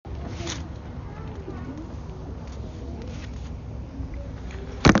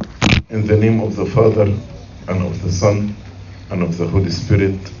In the name of the Father, and of the Son, and of the Holy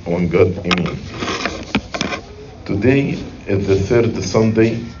Spirit, one God, Amen. Today is the third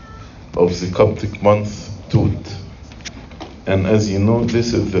Sunday of the Coptic month, Tut. And as you know,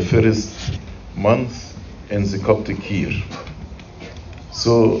 this is the first month in the Coptic year.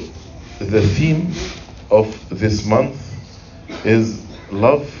 So the theme of this month is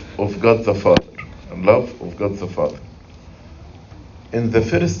love of God the Father. Love of God the Father. In the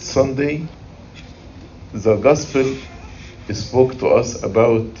first Sunday, the Gospel spoke to us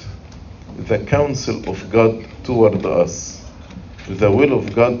about the counsel of God toward us, the will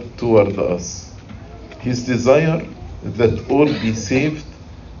of God toward us, His desire that all be saved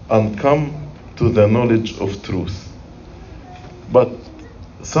and come to the knowledge of truth. But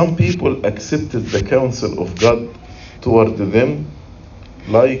some people accepted the counsel of God toward them,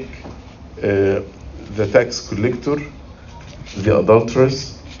 like the tax collector, the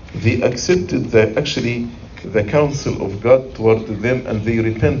adulterers. They accepted the counsel of God toward them, and they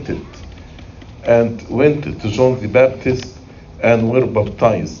repented and went to John the Baptist and were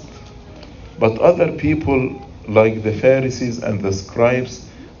baptized. But other people, like the Pharisees and the scribes,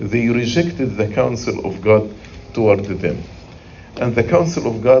 they rejected the counsel of God toward them. And the counsel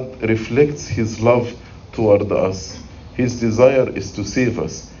of God reflects His love toward us. His desire is to save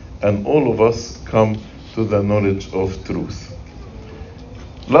us, and all of us come to the knowledge of truth.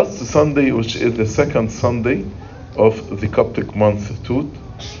 Last Sunday, which is the second Sunday of the Coptic month Tut,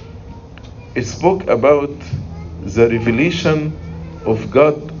 it spoke about the revelation of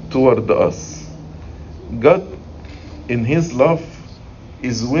God toward us. God, in His love,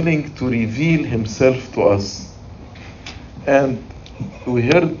 is willing to reveal Himself to us. And we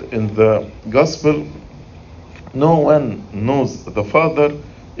heard in the Gospel, no one knows the Father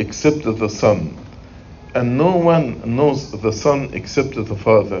except the Son, and no one knows the Son except the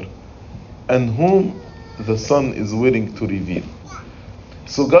Father, and whom the Son is willing to reveal.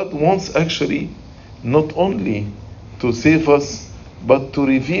 So God wants actually not only to save us, but to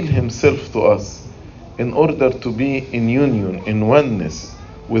reveal Himself to us in order to be in union, in oneness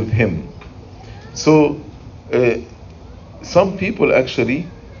with Him. So some people actually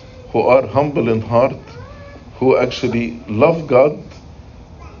who are humble in heart, who actually love God,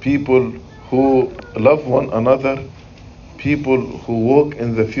 people who love one another, people who walk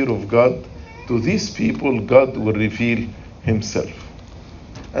in the fear of God, to these people God will reveal Himself.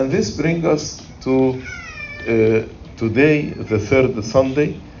 And this brings us to today, the third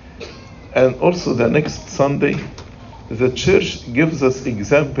Sunday, and also the next Sunday. The Church gives us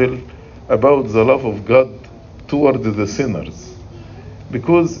example about the love of God toward the sinners,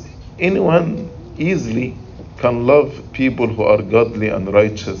 because anyone easily can love people who are godly and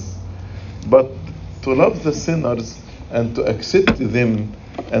righteous, but to love the sinners and to accept them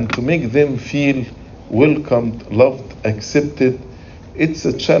and to make them feel welcomed, loved, accepted, it's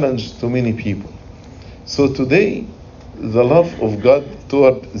a challenge to many people. So today, the love of God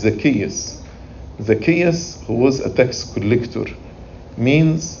toward Zacchaeus, who was a tax collector,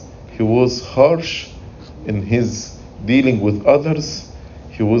 means he was harsh in his dealing with others,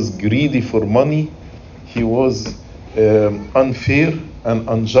 he was greedy for money, he was unfair and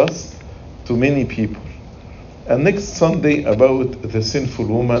unjust to many people. And next Sunday about the sinful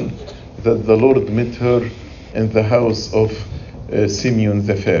woman that the Lord met her in the house of Simeon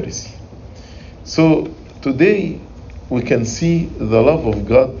the Pharisee. So today we can see the love of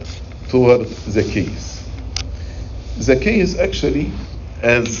God toward Zacchaeus. Zacchaeus actually,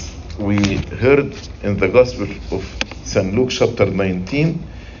 as we heard in the Gospel of St. Luke chapter 19,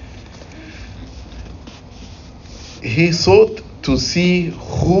 he sought to see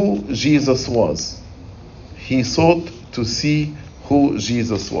who Jesus was. He sought to see who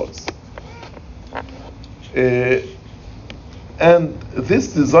Jesus was. And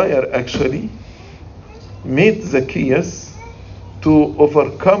this desire actually made Zacchaeus to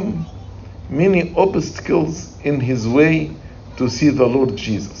overcome many obstacles in his way to see the Lord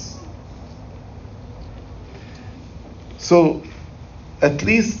Jesus. So at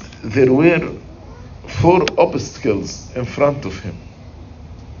least there were 4 obstacles in front of him.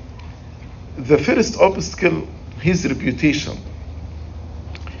 The first obstacle, his reputation.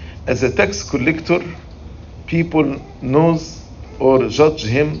 As a tax collector, people knows or judge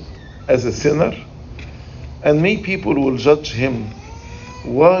him as a sinner, and many people will judge him.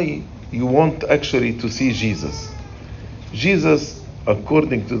 Why you want actually to see Jesus? Jesus,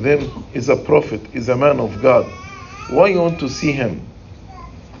 according to them, is a prophet, is a man of God. Why you want to see him?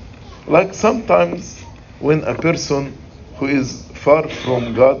 Like sometimes when a person who is far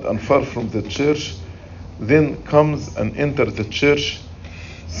from God and far from the church then comes and enters the church,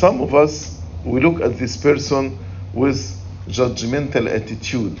 some of us, we look at this person with judgmental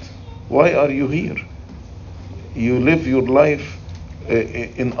attitude. Why are you here? You live your life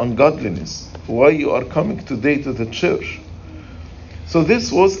in ungodliness. Why you are coming today to the church? So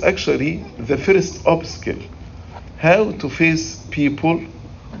this was actually the first obstacle. How to face people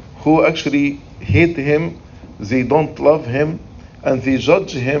who actually hate him, they don't love him, and they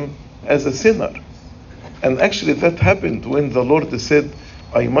judge him as a sinner. And actually that happened when the Lord said,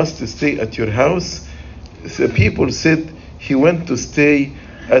 I must stay at your house. The people said he went to stay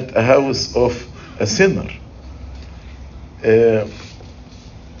at a house of a sinner.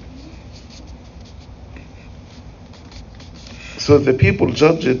 So the people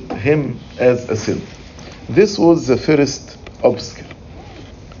judged him as a sinner. This was the first obstacle.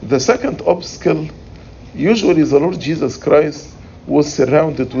 The second obstacle, usually the Lord Jesus Christ was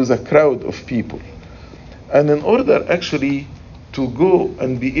surrounded with a crowd of people. And in order actually to go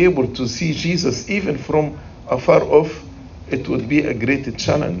and be able to see Jesus even from afar off, it would be a great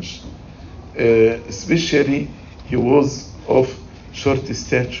challenge. Especially he was of short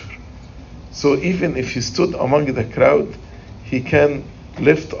stature. So even if he stood among the crowd, he can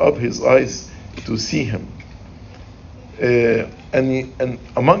lift up his eyes to see him. And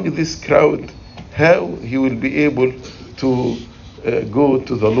among this crowd, how he will be able to go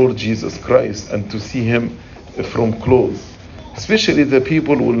to the Lord Jesus Christ and to see him from close. Especially the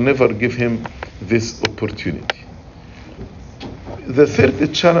people will never give him this opportunity. The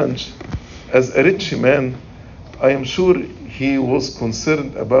third challenge, as a rich man, I am sure he was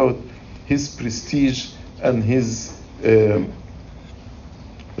concerned about his prestige and his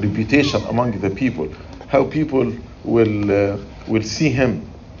reputation among the people, how people will see him,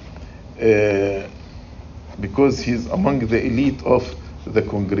 because he's among the elite of the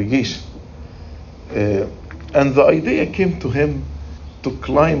congregation. And the idea came to him to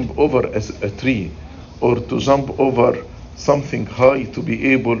climb over a tree or to jump over something high to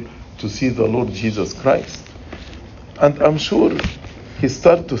be able to see the Lord Jesus Christ. And I'm sure he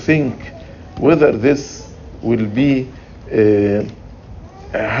started to think whether this will be,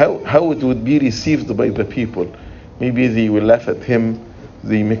 how it would be received by the people. Maybe they will laugh at him,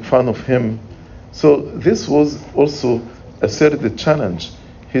 they make fun of him. So this was also a third challenge,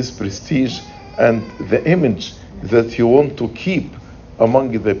 his prestige and the image that he want to keep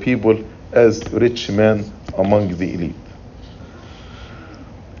among the people as rich man among the elite.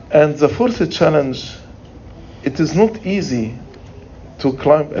 And the fourth challenge, it is not easy to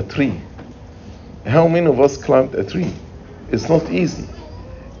climb a tree. How many of us climbed a tree? It's not easy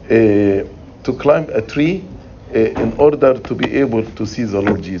to climb a tree in order to be able to see the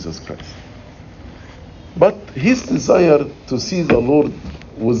Lord Jesus Christ. But his desire to see the Lord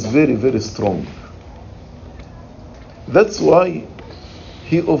was very, very strong. That's why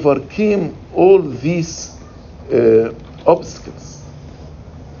he overcame all these obstacles.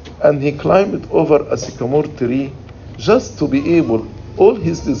 And he climbed over a sycamore tree just to be able, all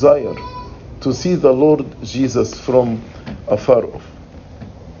his desire, to see the Lord Jesus from afar off.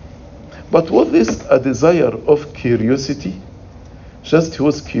 But was this a desire of curiosity? Just he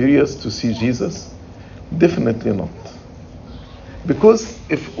was curious to see Jesus? Definitely not. Because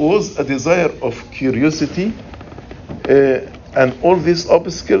if it was a desire of curiosity and all these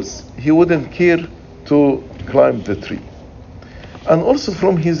obstacles, he wouldn't care to climb the tree. And also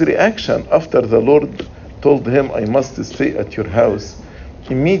from his reaction after the Lord told him, I must stay at your house,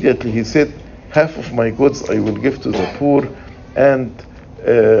 immediately he said, half of my goods I will give to the poor, and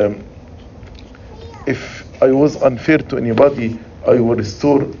if I was unfair to anybody, I will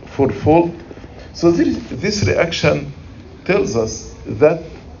restore fourfold. So this reaction tells us that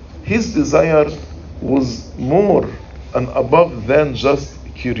his desire was more and above than just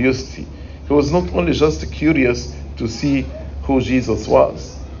curiosity. He was not only just curious to see who Jesus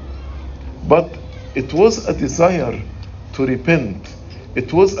was, but it was a desire to repent.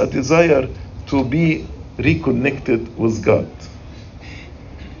 It was a desire to be reconnected with God.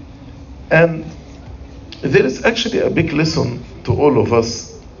 And there is actually a big lesson to all of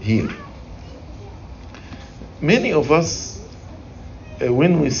us here. Many of us,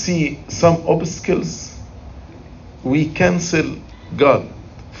 when we see some obstacles, we cancel God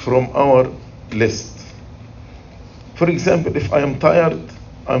from our list. For example, if I am tired,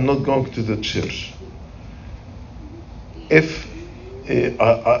 I'm not going to the church. If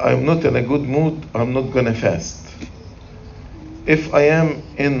I'm not in a good mood, I'm not going to fast. If I am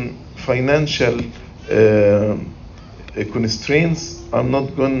in financial constraints, I'm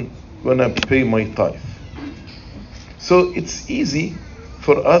not going to pay my tithe. So it's easy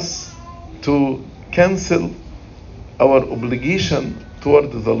for us to cancel our obligation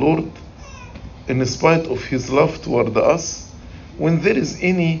toward the Lord in spite of his love toward us when there is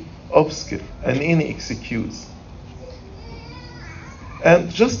any obstacle and any excuse. And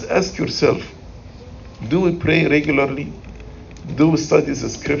just ask yourself, do we pray regularly? Do we study the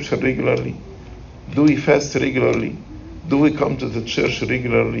scripture regularly? Do we fast regularly? Do we come to the church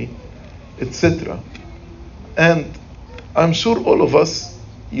regularly? Etc. And I'm sure all of us,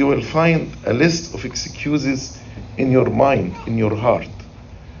 you will find a list of excuses in your mind, in your heart.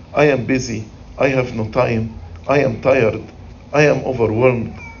 I am busy. I have no time. I am tired. I am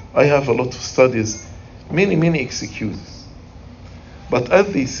overwhelmed. I have a lot of studies. Many, many excuses. But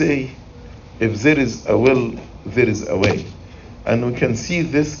as they say, if there is a will, there is a way. And we can see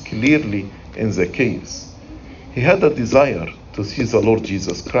this clearly in Zacchaeus. He had a desire to see the Lord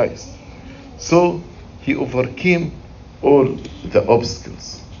Jesus Christ. So he overcame all the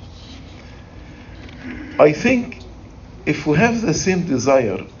obstacles. I think if we have the same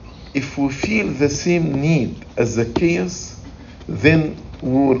desire, if we feel the same need as Zacchaeus, then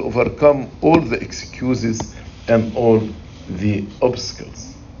we will overcome all the excuses and all the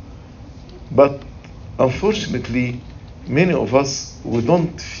obstacles. But unfortunately, many of us, we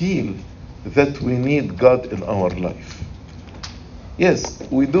don't feel that we need God in our life. Yes,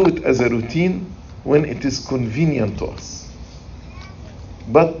 we do it as a routine when it is convenient to us.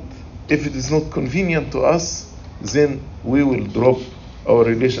 But if it is not convenient to us, then we will drop our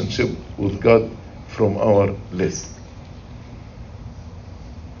relationship with God from our list.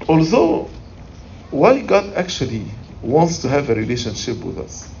 Although, why God actually wants to have a relationship with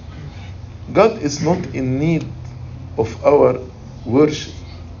us? God is not in need of our worship.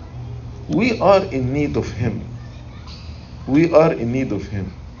 We are in need of Him. We are in need of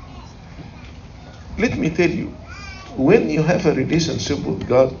Him. Let me tell you, when you have a relationship with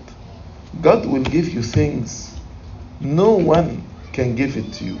God, God will give you things no one can give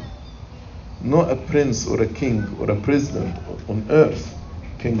it to you. No a prince or a king or a president on earth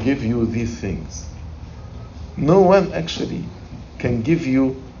can give you these things. No one actually can give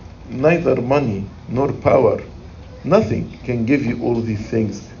you neither money nor power. Nothing can give you all these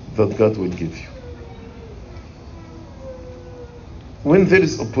things that God will give you. When there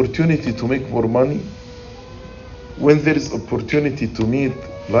is opportunity to make more money, when there is opportunity to meet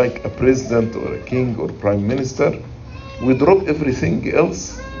like a president or a king or prime minister, we drop everything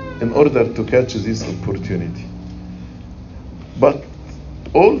else in order to catch this opportunity. But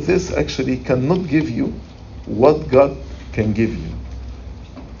all this actually cannot give you what God can give you.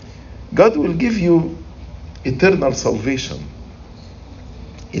 God will give you eternal salvation.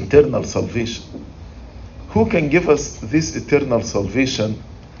 Eternal salvation. Who can give us this eternal salvation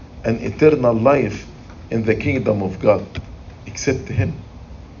and eternal life in the kingdom of God except Him?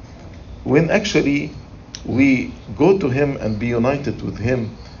 When actually we go to Him and be united with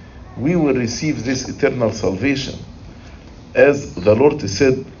Him, we will receive this eternal salvation. As the Lord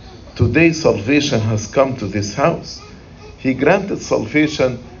said, today salvation has come to this house. He granted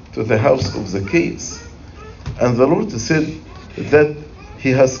salvation to the house of Zacchaeus. And the Lord said that He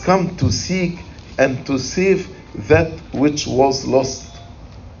has come to seek and to save that which was lost.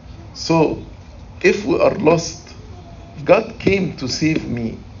 So, if we are lost, God came to save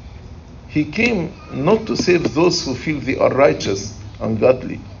me. He came not to save those who feel they are righteous and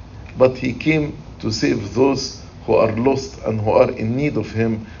godly, but He came to save those who are lost and who are in need of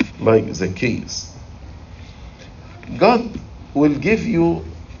Him, like Zacchaeus. God will give you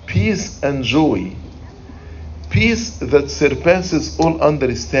peace and joy, peace that surpasses all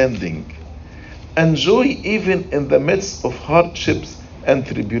understanding, and joy even in the midst of hardships and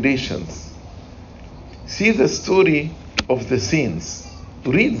tribulations. See the story of the saints.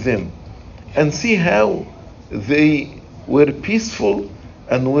 Read them and see how they were peaceful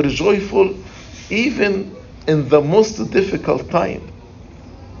and were joyful even in the most difficult time.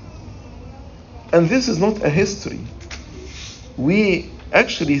 And this is not a history. We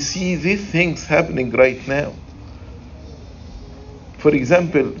actually see these things happening right now. For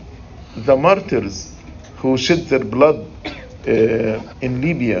example, the martyrs who shed their blood in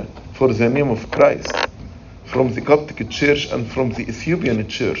Libya for the name of Christ, from the Coptic Church and from the Ethiopian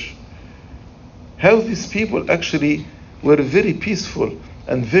Church, how these people actually were very peaceful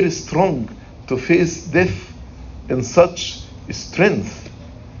and very strong to face death in such strength.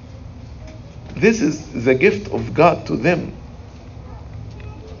 This is the gift of God to them.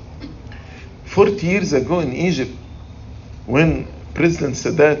 40 years ago in Egypt, when President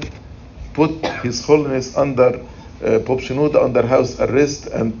Sadat put His Holiness under Pope Shenouda under house arrest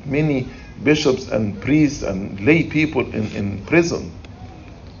and many bishops and priests and lay people in prison,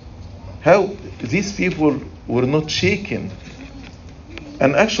 how these people were not shaken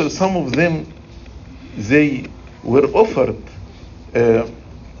And actually some of them, they were offered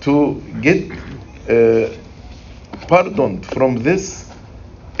to get pardoned from this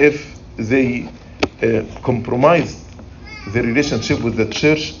if they compromised the relationship with the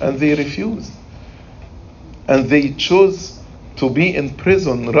church, and they refused. And they chose to be in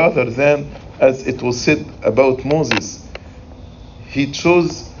prison rather than, as it was said about Moses, he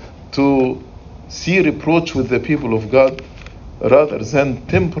chose to see reproach with the people of God rather than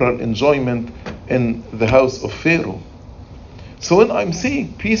temporal enjoyment in the house of Pharaoh. So when I'm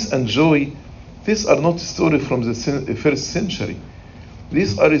saying peace and joy, these are not stories from the first century.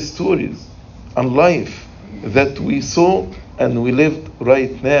 These are stories and life that we saw and we lived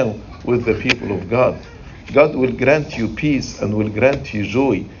right now with the people of God. God will grant you peace and will grant you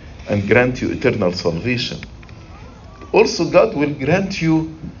joy and grant you eternal salvation. Also, God will grant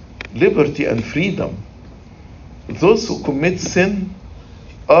you liberty and freedom. Those who commit sin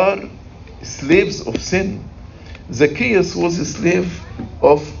are slaves of sin. Zacchaeus was a slave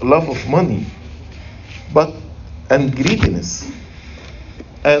of love of money, and greediness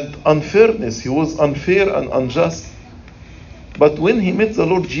and unfairness. He was unfair and unjust. But when he met the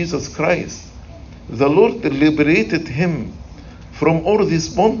Lord Jesus Christ, the Lord liberated him from all this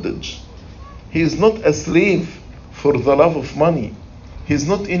bondage. He is not a slave for the love of money. He is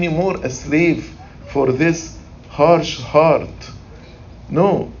not anymore a slave for this harsh heart.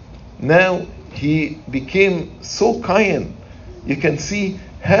 No, now he became so kind. You can see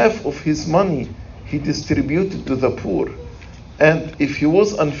half of his money he distributed to the poor. And if he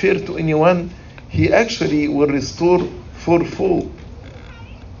was unfair to anyone, he actually will restore fourfold.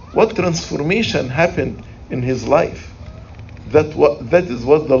 What transformation happened in his life? That is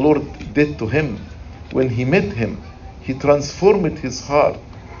what the Lord did to him. When he met him, he transformed his heart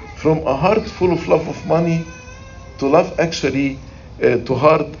from a heart full of love of money to to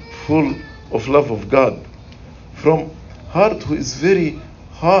heart full of love of God. From heart who is very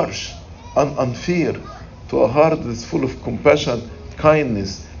harsh and unfair to a heart that is full of compassion,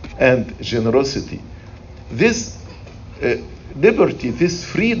 kindness, and generosity. This liberty, this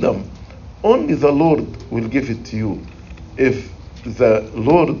freedom, only the Lord will give it to you. If the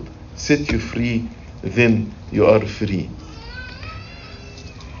Lord set you free, then you are free.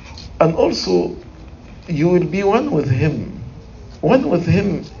 And also, you will be one with Him. One with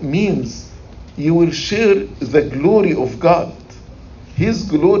Him means you will share the glory of God. His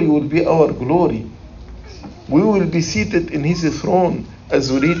glory will be our glory. We will be seated in His throne,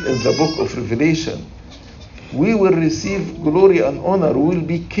 as we read in the book of Revelation. We will receive glory and honor. We will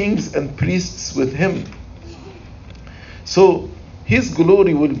be kings and priests with Him. So His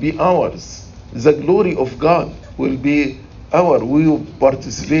glory will be ours. The glory of God will be ours. We will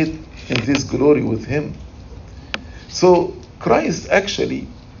participate in this glory with Him. So Christ actually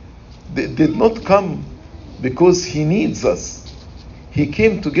did not come because He needs us. He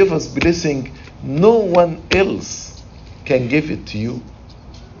came to give us blessing. No one else can give it to you.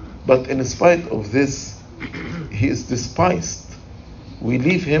 But in spite of this, He is despised. We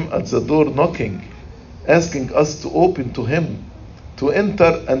leave Him at the door knocking, asking us to open to Him, to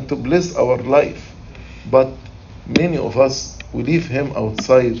enter and to bless our life. But many of us, we leave Him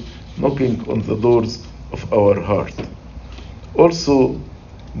outside, knocking on the doors of our heart. Also,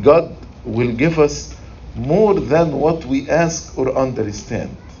 God will give us more than what we ask or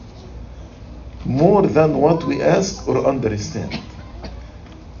understand. More than what we ask or understand.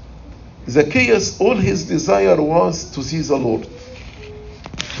 Zacchaeus, all his desire was to see the Lord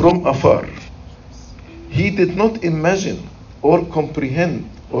from afar. He did not imagine or comprehend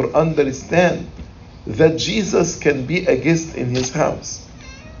or understand that Jesus can be a guest in his house.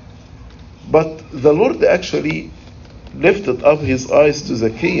 But the Lord actually lifted up his eyes to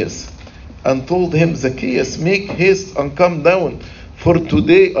Zacchaeus and told him, Zacchaeus, make haste and come down, for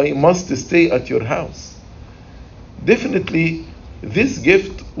today I must stay at your house. Definitely, this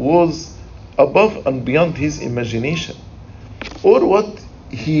gift was above and beyond his imagination, or what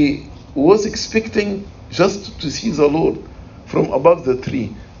he was expecting, just to see the Lord from above the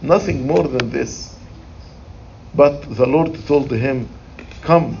tree, nothing more than this. But the Lord told him,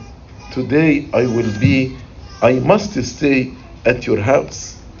 come, today I must stay at your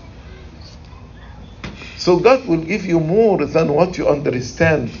house. So God will give you more than what you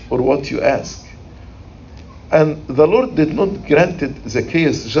understand or what you ask. And the Lord did not grant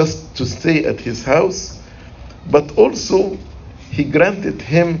Zacchaeus just to stay at his house, but also He granted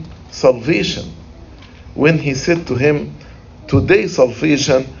him salvation when He said to him, today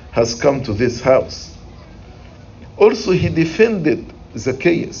salvation has come to this house. Also, He defended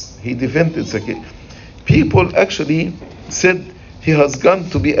Zacchaeus. People actually said, he has gone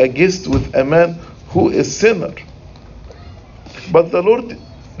to be a guest with a man who is sinner. But the Lord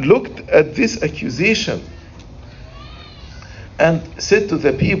looked at this accusation and said to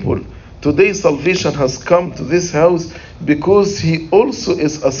the people, today salvation has come to this house because he also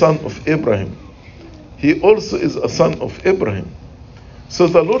is a son of Abraham. He also is a son of Abraham. So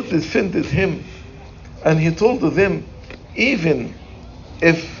the Lord defended him, and he told them, even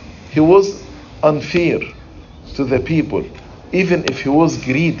if he was unfair to the people, even if he was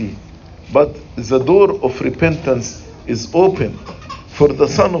greedy, but the door of repentance is open, for the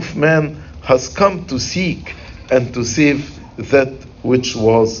Son of Man has come to seek and to save that which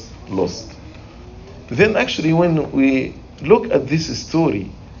was lost. Then actually when we look at this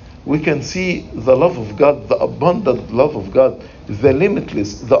story, we can see the love of God, the abundant love of God, the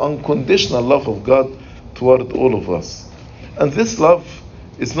limitless, the unconditional love of God toward all of us. And this love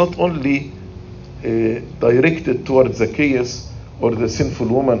is not only directed toward Zacchaeus or the sinful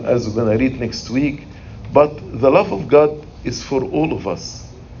woman, as we're going to read next week, but the love of God is for all of us.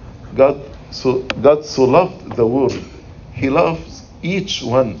 God so loved the world. He loves each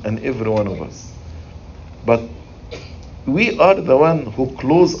one and every one of us. But we are the one who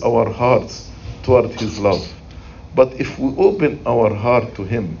close our hearts toward his love. But if we open our heart to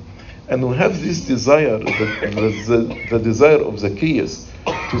him, and we have this desire, the desire of Zacchaeus,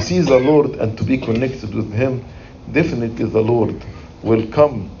 to see the Lord and to be connected with him, definitely the Lord will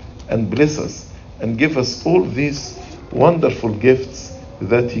come and bless us and give us all these wonderful gifts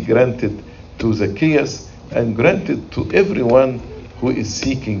that he granted to Zacchaeus and granted to everyone who is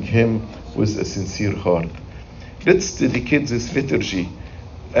seeking him with a sincere heart. Let's dedicate this liturgy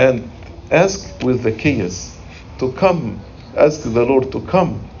and ask with Zacchaeus to come, ask the Lord to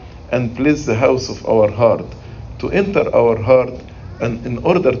come and bless the house of our heart, to enter our heart, and in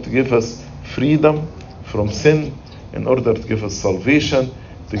order to give us freedom from sin, in order to give us salvation,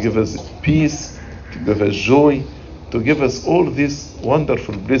 to give us peace, to give us joy, to give us all this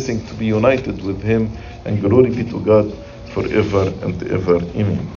wonderful blessing to be united with him, and glory be to God forever and ever. Amen.